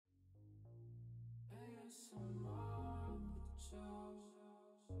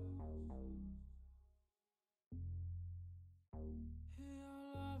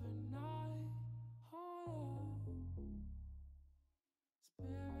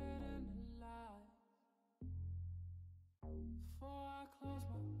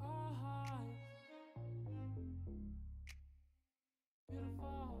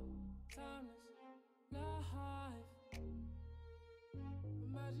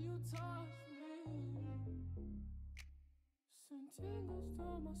You touch me, send tingles to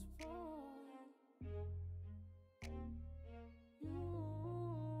my spine. You help me feel.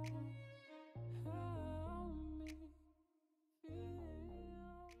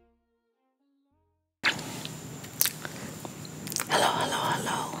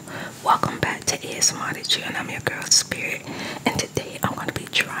 Hello. Welcome back to ASMRTheChew, and I'm your girl Spirit. And today I'm going to be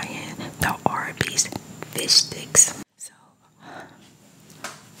trying the Arby's fish sticks. So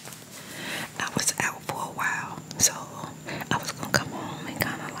I was out for a while, so I was gonna come home and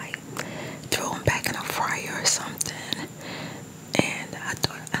kind of like throw them back in a fryer or something. And I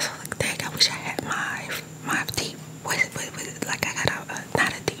was like, dang, I wish I had my deep, like I got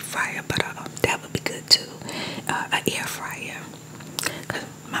not a deep fryer, but that would be good too, an air fryer. Cause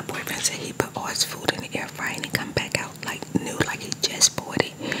my boyfriend said he put all his food in the air fryer and it come back out like new, like he just bought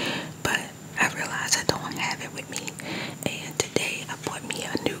it. But I realized I don't have it with me, and today I bought me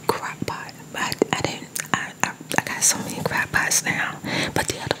a new crock pot. But I got so many crock pots now, but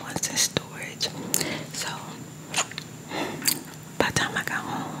the other one's in storage. So by the time I got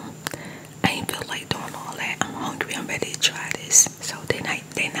home, I ain't feel like doing all that. I'm hungry. I'm ready to try this. So they're not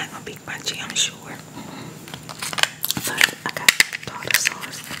gonna be crunchy, I'm sure. But I got tartar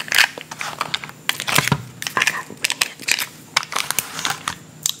sauce. I got ranch.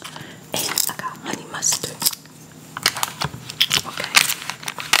 And I got honey mustard. Okay.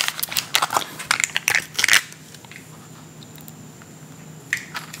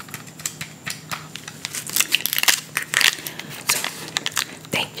 So,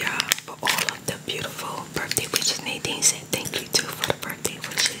 thank y'all for all of the beautiful birthday wishes. Nadine said thank you too for the birthday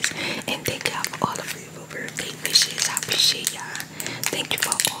wishes. And thank y'all for all the beautiful birthday wishes. I appreciate y'all. Thank you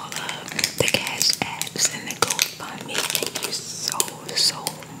for all of the cash apps and the GoFundMe. Thank you so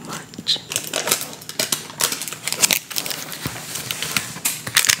much.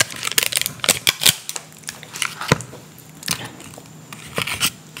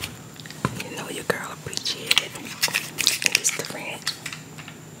 You know your girl appreciated it. And it's the ranch.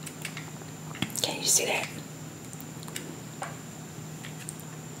 Can you see that?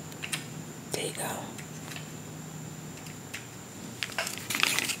 There you go.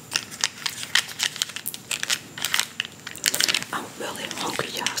 I'm really hungry,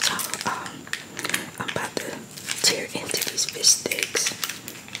 y'all, so I'm about to tear into these fish sticks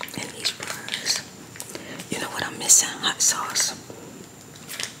and these fries. You know what I'm missing? Hot sauce.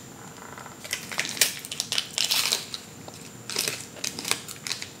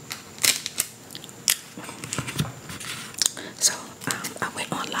 So I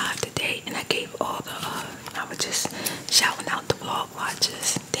went on live today and I gave all the I was just shouting out the vlog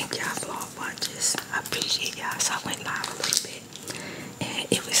watchers. Thank y'all vlog watchers. I appreciate y'all. So I went live a little bit and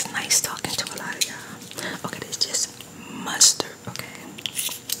it was nice talking to a lot of y'all. Okay, this is just mustard. Okay,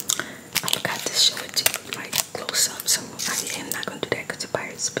 I forgot to show it to you like close up, so I'm not gonna do that because the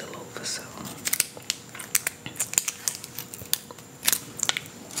pirate spill over. So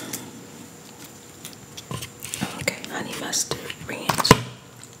okay, honey mustard, ranch,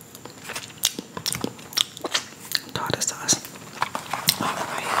 tartar sauce.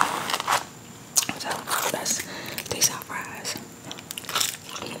 Alright, so these are fries.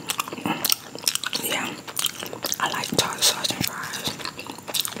 Yeah, I like tartar sauce and fries.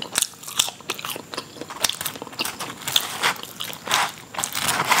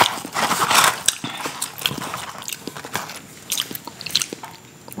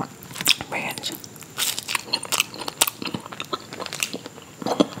 Ranch.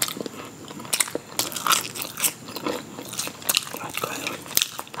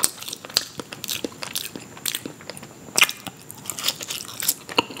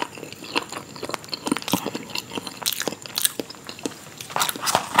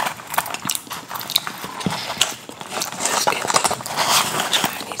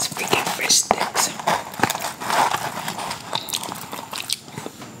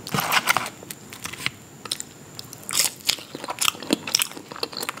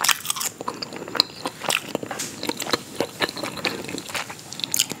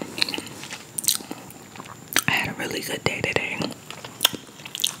 Really good day today.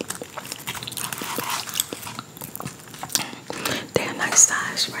 They're a nice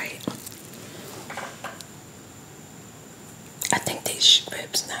size, right?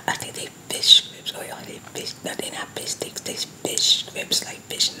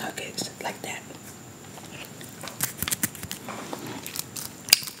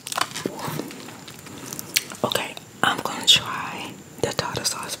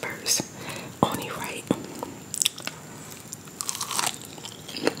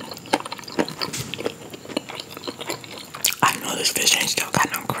 don't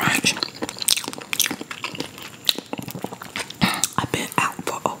got no crunch. I've been out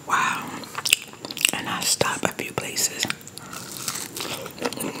for a while and I stopped a few places.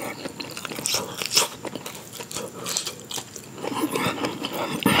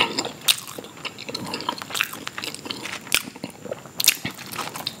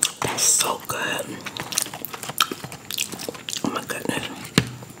 That's so good. Oh my goodness.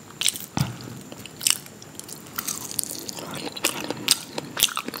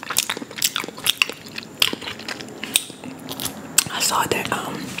 I saw that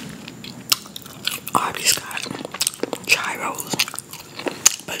Arby's got gyros,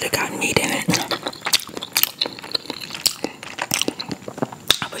 but it got meat in it.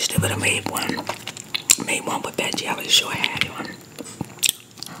 I wish they would have made one with veggie. I was sure I had one.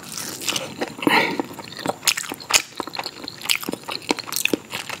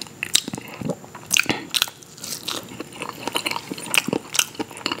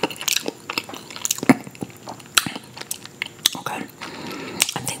 Okay,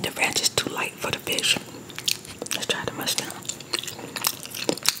 I think the ranch is too light for the fish. Let's try the mustard.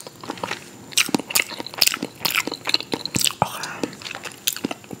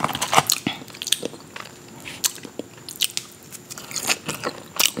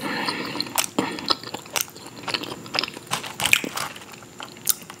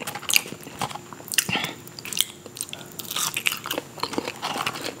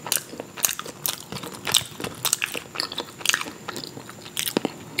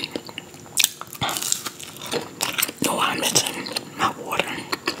 No, I'm missing my water.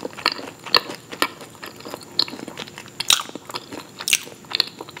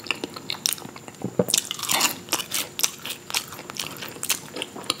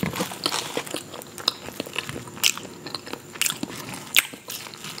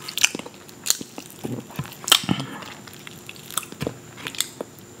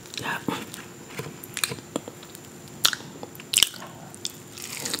 Yeah.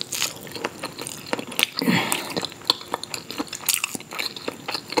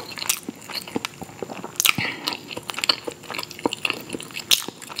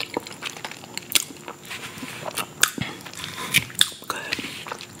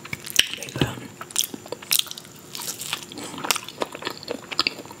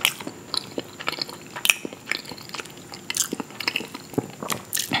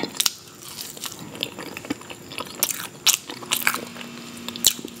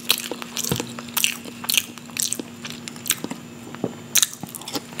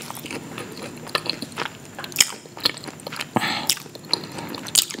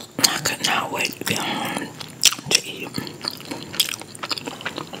 I could not wait to get home to eat.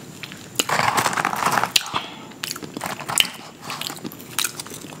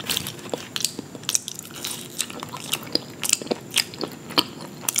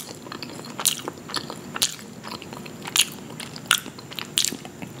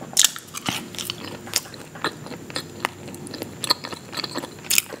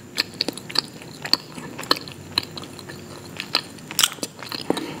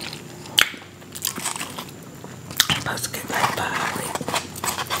 Let's get right by it.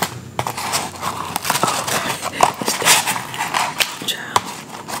 It's that child.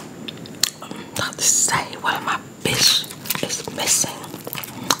 I'm about to say one of my fish is missing.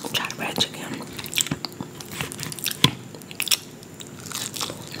 Try the red chicken.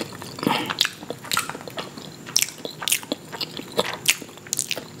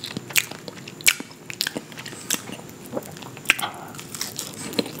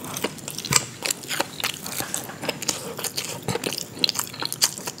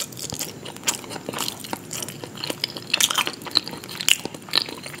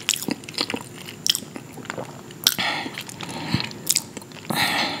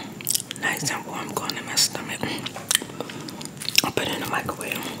 Nice and warm going in my stomach. I'll put it in the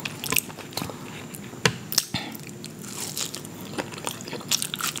microwave.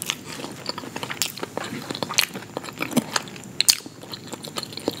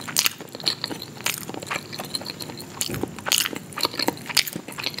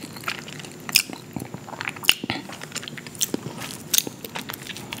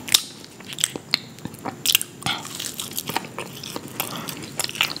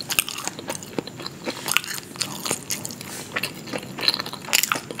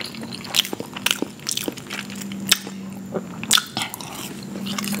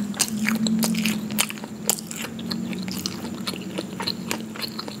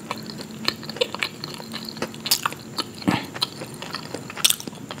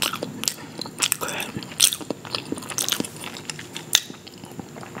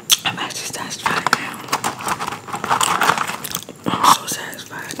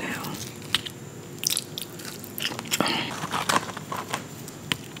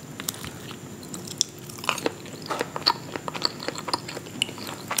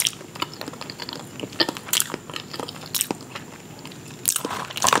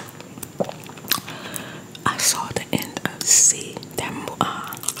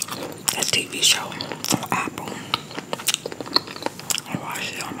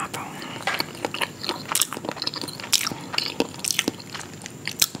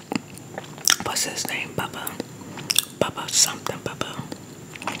 what's his name? Bubba something. Bubba.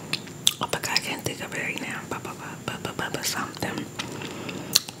 Oh, but I can't think of it right now. Bubba something.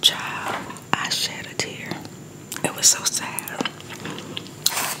 Child, I shed a tear. It was so sad.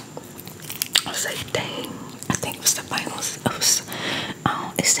 I was like, dang. I think it was the finals.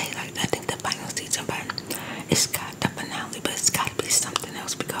 It say like, I think the final season, but it's got the finale, but it's got to be something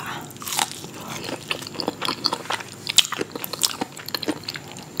else because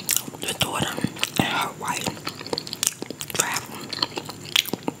the daughter and her wife traveled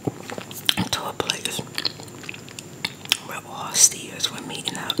to a place where all steers were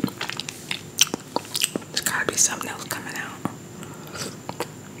meeting up. There's got to be something else coming out.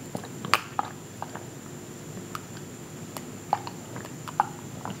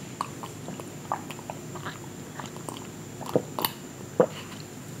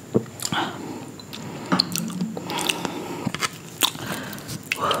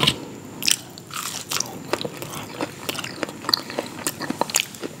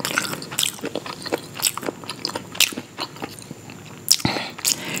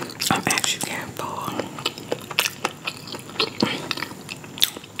 I'm actually getting full.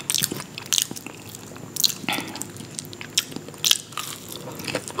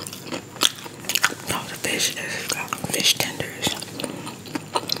 Oh, the fish, there's fish tenders.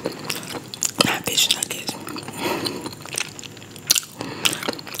 Not fish nuggets.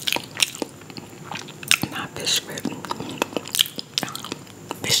 Not fish strip.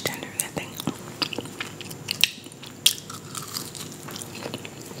 Fish tenders, I think.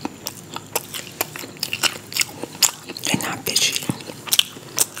 They're not fishy.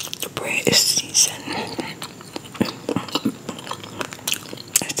 The bread is seasoned.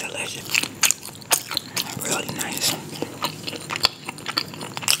 It's delicious. Really nice.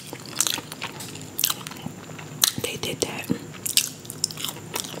 They did that.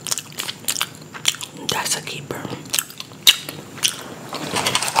 That's a keeper.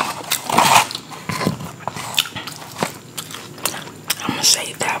 I'm gonna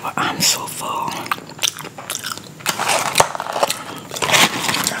save that, but I'm so full.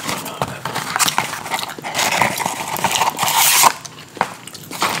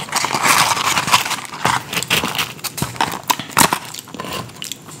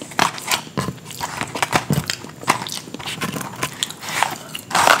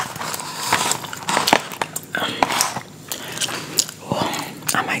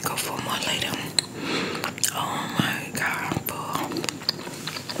 I might go for more later. Oh my God, I'm full.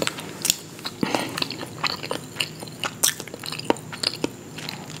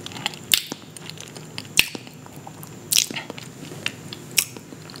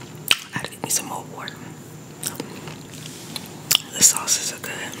 I gotta get me some more water. The sauces are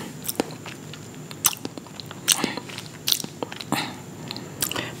good.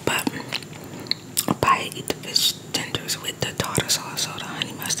 But I'll probably eat the fish tenders with the tartar sauce or the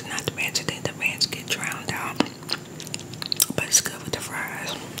honey mustard, not the ranch. I think the ranch get drowned out. But it's good with the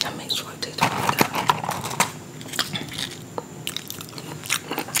fries. I make sure it tastes really good.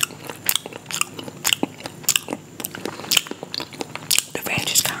 The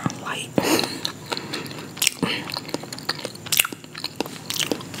ranch is kind of light.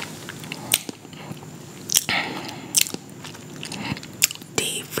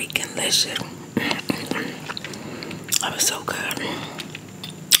 The freaking delicious. That was so good.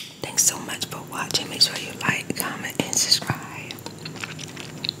 Thanks so much for watching. Make sure you like, comment, and subscribe.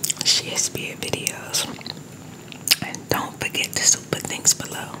 Share spirit videos. And don't forget to super thanks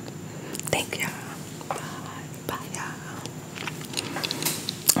below. Thank y'all.